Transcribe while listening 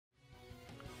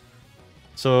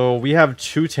So we have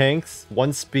 2 tanks,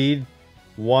 1 speed,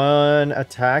 1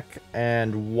 attack,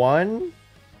 and 1...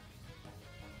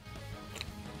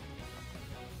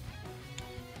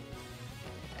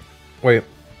 Wait.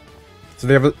 So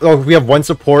they have... Oh, we have 1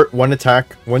 support, 1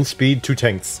 attack, 1 speed, 2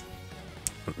 tanks.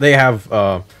 They have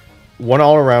 1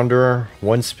 all-arounder,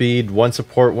 1 speed, 1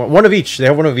 support, one of each. They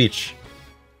have 1 of each.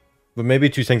 But maybe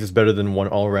 2 tanks is better than 1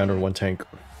 all-arounder and 1 tank.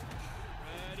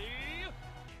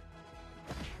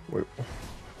 Wait.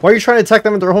 Why are you trying to attack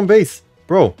them at their home base?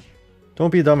 Bro,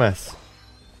 don't be a dumbass.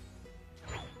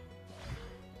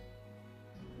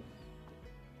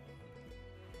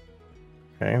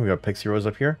 Okay, we got Pixie Rose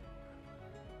up here.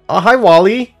 Oh, hi,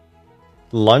 Wally!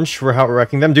 Lunch, we're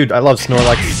out-wrecking them. Dude, I love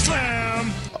Snorlax.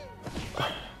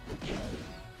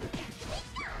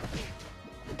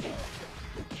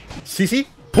 CC?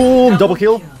 Boom! Double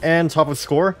kill and top of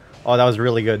score. Oh, that was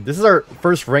really good. This is our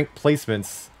first ranked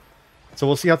placements. So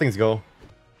we'll see how things go.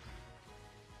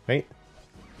 Wait.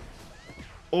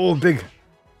 Oh, big.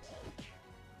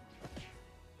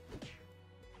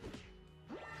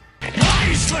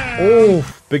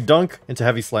 Oh, big dunk into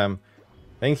heavy slam.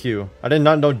 Thank you. I did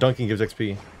not know dunking gives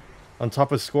XP. On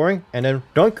top of scoring, and then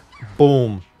dunk.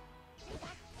 Boom.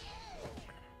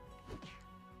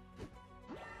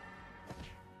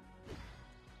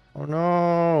 Oh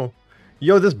no.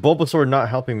 Yo, this Bulbasaur not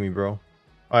helping me, bro.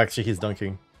 Oh, actually, he's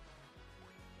dunking.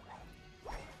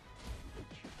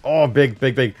 Oh, big,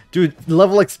 big, big. Dude,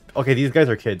 level X... Okay, these guys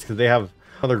are kids, because they have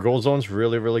other goal zones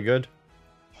really, really good.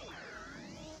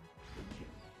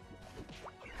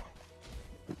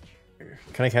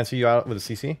 Can I cancel you out with a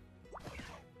CC?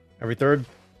 Every third,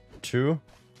 2,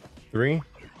 3,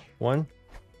 1.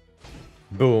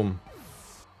 Boom.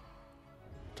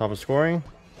 Top of scoring.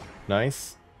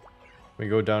 Nice. We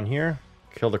go down here.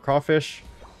 Kill the crawfish.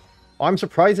 Oh, I'm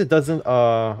surprised it doesn't,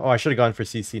 oh, I should have gone for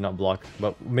CC, not block.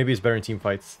 But maybe it's better in team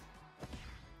fights.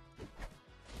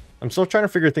 I'm still trying to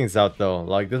figure things out, though.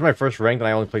 Like, this is my first rank, and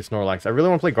I only play Snorlax. I really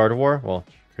want to play Gardevoir. Well,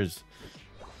 because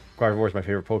Gardevoir is my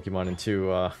favorite Pokemon, and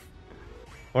 2, I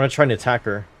want to try and attack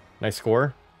her. Nice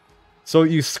score. So,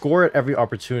 you score at every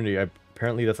opportunity.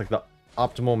 Apparently, that's like the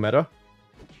optimal meta.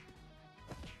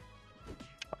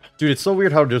 Dude, it's so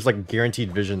weird how there's like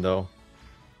guaranteed vision, though.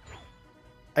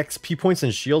 XP points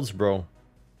and shields, bro.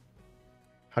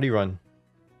 How do you run?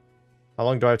 How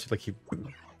long do I have to like keep...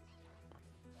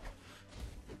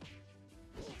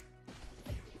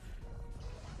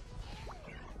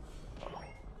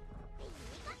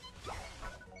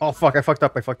 Oh fuck, I fucked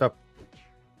up, I fucked up.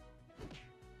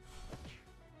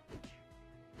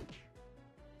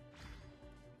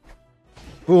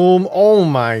 Boom, oh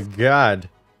my god.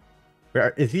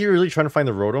 Wait, is he really trying to find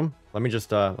the Rotom? Let me just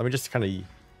kind of...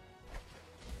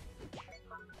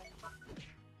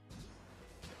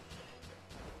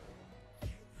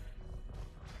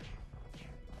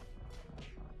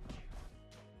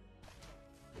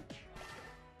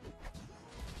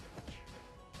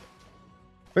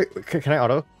 Wait, can I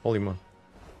auto? Holy moon.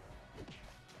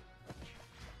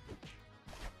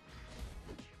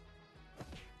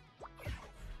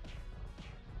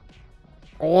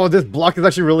 Oh, this block is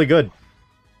actually really good.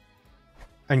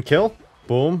 And kill.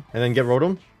 Boom. And then get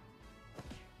Rotom.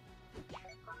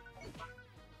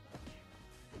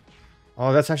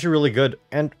 Oh, that's actually really good.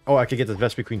 And, oh, I could get this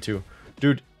Vespi Queen too.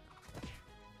 Dude.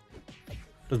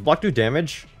 Does block do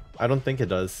damage? I don't think it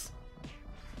does.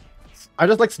 I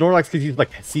just like Snorlax because he's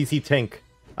like CC tank.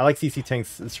 I like CC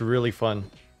tanks. It's really fun.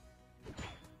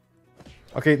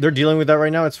 Okay, they're dealing with that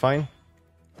right now. It's fine.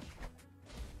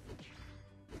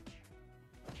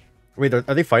 Wait, are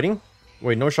they fighting?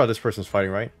 Wait, no shot this person's fighting,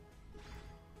 right?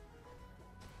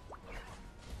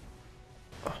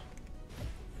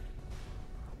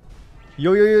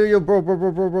 Yo,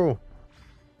 bro.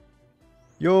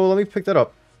 Yo, let me pick that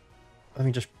up. Let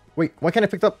me just... Wait, why can't I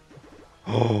pick that up?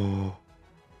 Oh...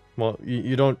 Well,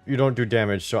 you don't do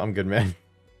damage, so I'm good, man.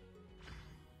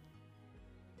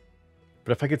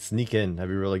 But if I could sneak in, that'd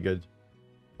be really good.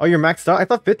 Oh, you're maxed out? I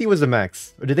thought 50 was the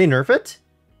max. Or did they nerf it?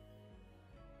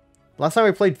 Last time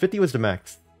I played, 50 was the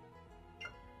max.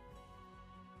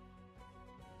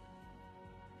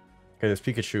 Okay, this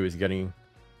Pikachu is getting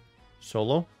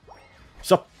solo.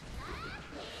 Sup?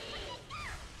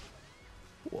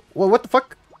 What the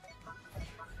fuck?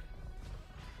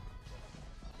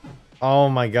 Oh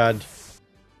my god.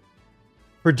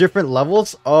 For different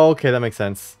levels? Oh, okay, that makes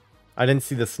sense. I didn't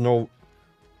see the snow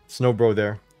bro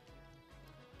there.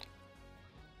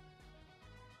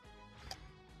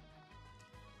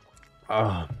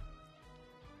 Ah.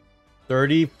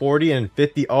 30, 40, and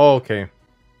 50. Oh, okay.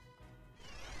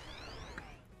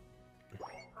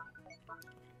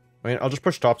 I mean, I'll just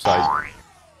push topside.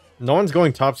 No one's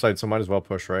going topside, so might as well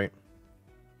push, right?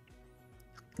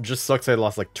 Just sucks I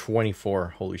lost like 24.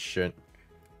 Holy shit.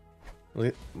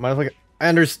 Might as well get...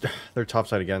 And they're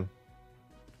topside again.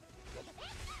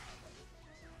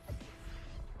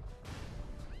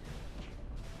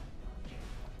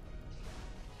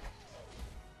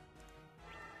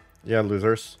 Yeah,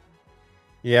 losers.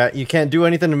 Yeah, you can't do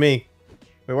anything to me.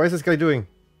 Wait, what is this guy doing?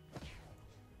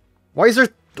 Why is there...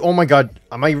 Oh my god,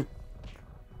 am I...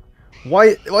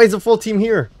 Why is the full team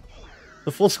here?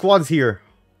 The full squad's here.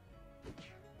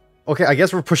 Okay, I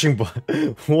guess we're pushing bot.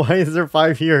 Why is there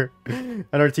 5 here? And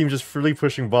our team just freely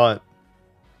pushing bot.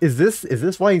 Is this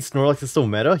why Snorlax is so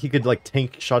meta? He could like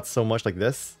tank shots so much like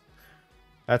this?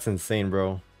 That's insane,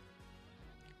 bro.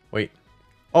 Wait.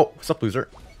 Oh, what's up, loser?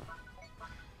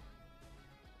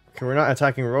 Okay, we're not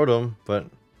attacking Rotom, but...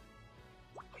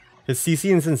 His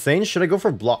CC is insane? Should I go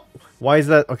for block? Why is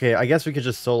that? Okay, I guess we could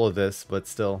just solo this, but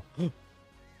still.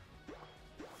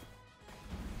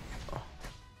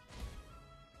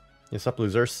 Yes, up,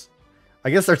 losers.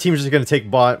 I guess our team's just gonna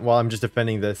take bot while I'm just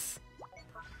defending this.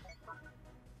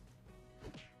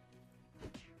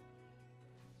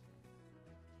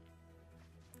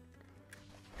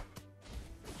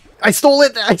 I stole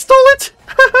it! I stole it!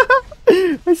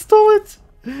 I stole it!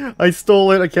 I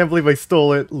stole it! I can't believe I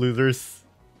stole it, losers.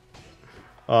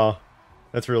 Oh,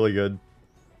 that's really good.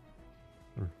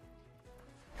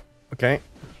 Okay.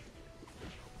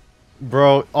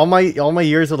 Bro, all my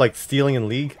years of like stealing in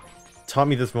League taught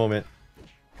me this moment.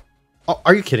 Oh,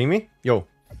 are you kidding me? Yo.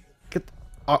 Get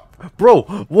bro,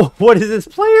 what is this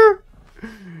player? You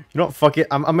know what? Fuck it.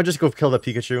 I'm gonna just go kill the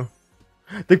Pikachu.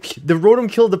 The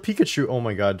Rotom killed the Pikachu. Oh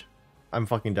my god. I'm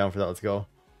fucking down for that. Let's go.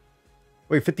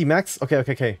 Wait, 50 max? Okay.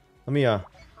 Let me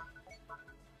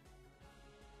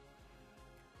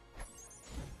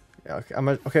Yeah, okay,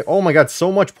 okay. Oh my god,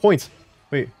 so much points.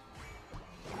 Wait.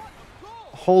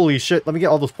 Holy shit, let me get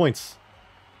all those points.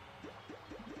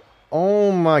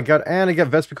 Oh my god, and I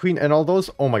get Vespiquen and all those?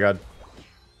 Oh my god.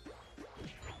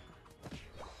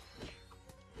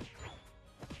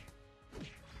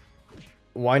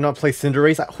 Why not play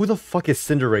Cinderace? Who the fuck is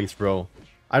Cinderace, bro?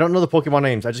 I don't know the Pokemon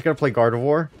names. I just gotta play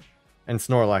Gardevoir and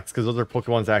Snorlax, because those are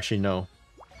Pokemons I actually know.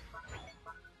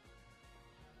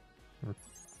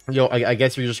 Yo, I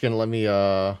guess you're just gonna let me,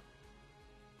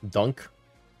 dunk?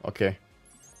 Okay.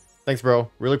 Thanks, bro.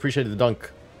 Really appreciated the dunk.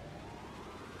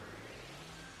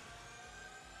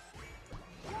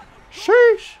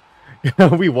 Sheesh!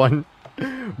 We won.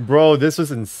 Bro, this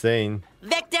was insane.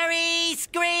 Victory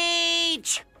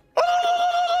Screech!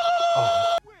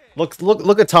 Oh.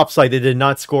 Look at top side. They did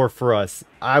not score for us.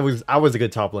 I was a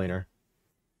good top laner.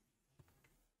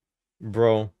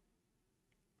 Bro.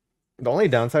 The only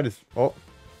downside is... Oh.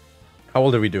 How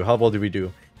old did we do?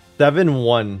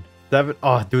 7-1. 7...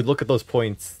 Oh, dude, look at those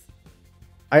points.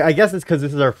 I guess it's because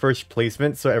this is our first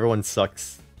placement, so everyone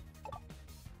sucks.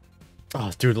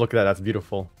 Oh, dude, look at that. That's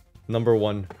beautiful. Number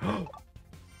 1.